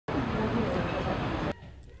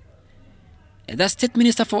The State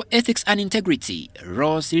Minister for Ethics and Integrity,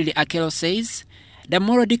 Lilly Akello, says the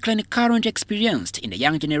moral decline currently experienced in the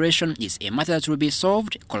young generation is a matter that will be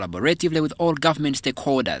solved collaboratively with all government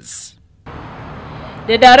stakeholders.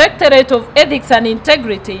 The Directorate of Ethics and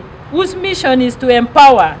Integrity, whose mission is to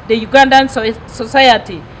empower the Ugandan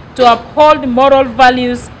society to uphold moral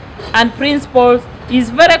values and principles, is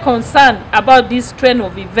very concerned about this trend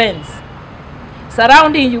of events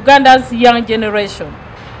surrounding Uganda's young generation.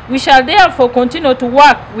 We shall therefore continue to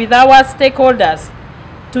work with our stakeholders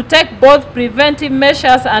to take both preventive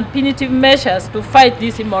measures and punitive measures to fight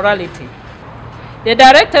this immorality. The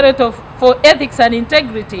Directorate for Ethics and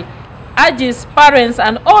Integrity urges parents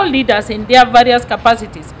and all leaders in their various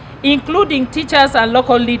capacities, including teachers and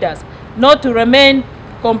local leaders, not to remain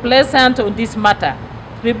complacent on this matter.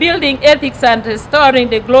 Rebuilding ethics and restoring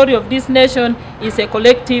the glory of this nation is a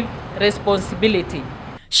collective responsibility.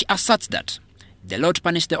 She asserts that the law to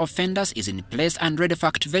punish the offenders is in place and ready for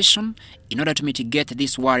activation in order to mitigate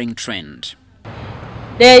this worrying trend.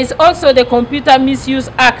 There is also the Computer Misuse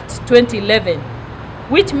Act 2011,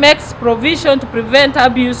 which makes provision to prevent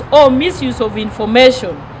abuse or misuse of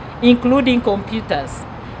information, including computers.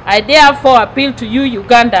 I therefore appeal to you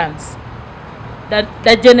Ugandans,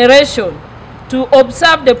 the generation, to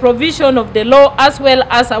observe the provision of the law as well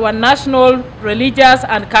as our national, religious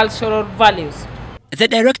and cultural values. The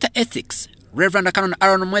Director Ethics, Reverend Canon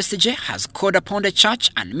Aaron Mwesigye, has called upon the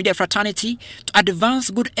church and media fraternity to advance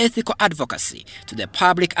good ethical advocacy to the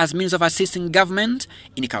public as means of assisting government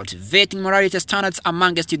in cultivating morality standards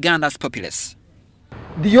amongst Uganda's populace.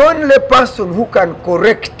 The only person who can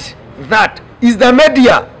correct that is the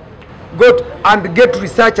media. Go and get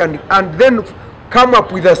research and then come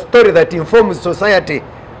up with a story that informs society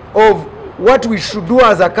of what we should do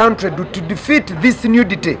as a country to defeat this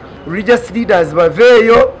nudity. Religious leaders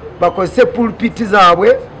baveyo bakozese pulpiti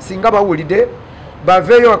zaabwe singa bawulide,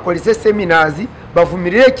 baveyo bakolese seminars,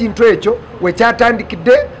 bavumirire ekintu ekyo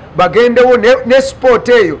wekyatandikidde, bagendewo ne sport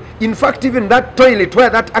eyo. In fact, even that toilet where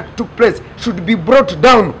that act took place should be brought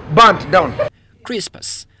down, burnt down.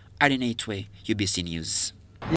 Crispus Arinetwe, UBC News.